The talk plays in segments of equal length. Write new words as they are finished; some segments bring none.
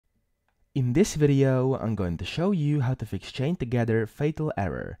In this video, I'm going to show you how to fix chain together fatal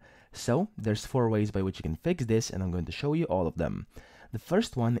error. So, there's 4 ways by which you can fix this, and I'm going to show you all of them. The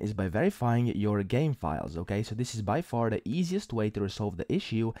first one is by verifying your game files, okay? So this is by far the easiest way to resolve the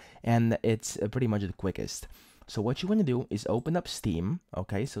issue, and it's pretty much the quickest. So what you want to do is open up Steam,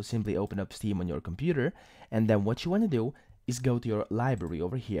 okay? So simply open up Steam on your computer, and then what you want to do is go to your library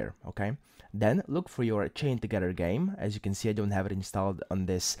over here, okay? Then look for your chain together game. As you can see, I don't have it installed on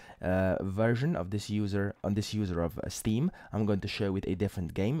this version of this user of Steam. I'm going to show with a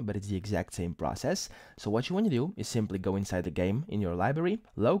different game, but it's the exact same process. So what you want to do is simply go inside the game in your library,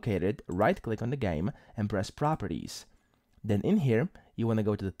 locate it, right click on the game, and press Properties. Then in here, you want to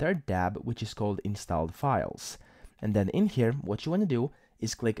go to the third tab, which is called Installed Files. And then in here, what you want to do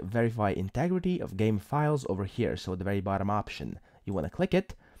is click Verify Integrity of Game Files over here, so the very bottom option. You want to click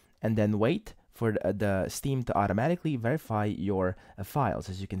it, and then wait for the Steam to automatically verify your files.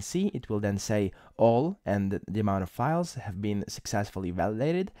 As you can see, it will then say all, and the amount of files have been successfully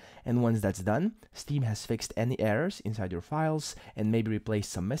validated. And once that's done, Steam has fixed any errors inside your files and maybe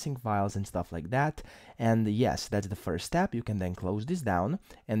replaced some missing files and stuff like that. And yes, that's the first step. You can then close this down,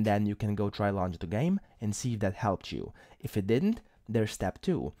 and then you can go try launch the game and see if that helped you. If it didn't, there's step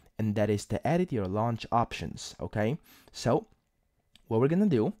 2, and that is to edit your launch options, okay? So what we're gonna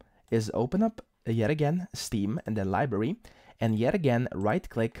do is open up yet again Steam and then library, and yet again right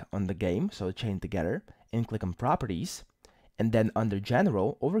click on the game, so chain together, and click on properties, and then under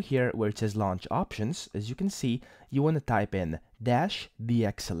general over here where it says launch options, as you can see, you want to type in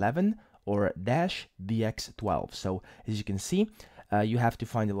 -dx11 or -dx12. So as you can see, you have to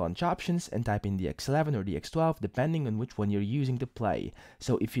find the launch options and type in dx11 or dx12 depending on which one you're using to play.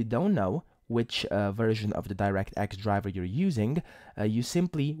 So if you don't know which version of the DirectX driver you're using, you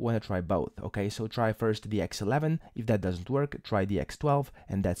simply want to try both, okay? So try first dx11, if that doesn't work, try dx12,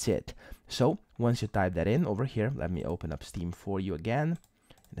 and that's it. So once you type that in over here, let me open up Steam for you again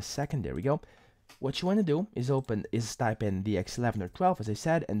in a second, there we go. What you want to do is type in dx11 or 12 as I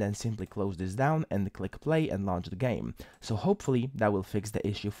said, and then simply close this down and click play and launch the game. So hopefully that will fix the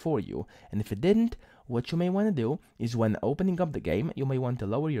issue for you. And if it didn't, what you may want to do is when opening up the game, you may want to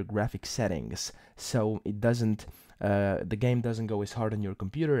lower your graphics settings so it doesn't the game doesn't go as hard on your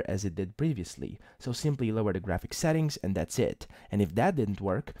computer as it did previously. So simply lower the graphics settings and that's it. And if that didn't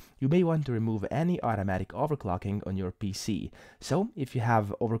work, you may want to remove any automatic overclocking on your PC. So if you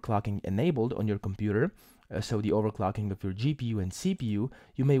have overclocking enabled on your computer, so the overclocking of your GPU and CPU,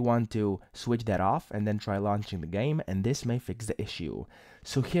 you may want to switch that off and then try launching the game, and this may fix the issue.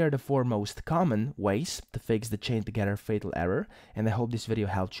 So here are the 4 most common ways to fix the chain together fatal error, and I hope this video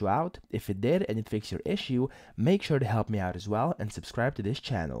helped you out. If it did and it fixed your issue, make sure to help me out as well and subscribe to this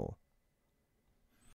channel.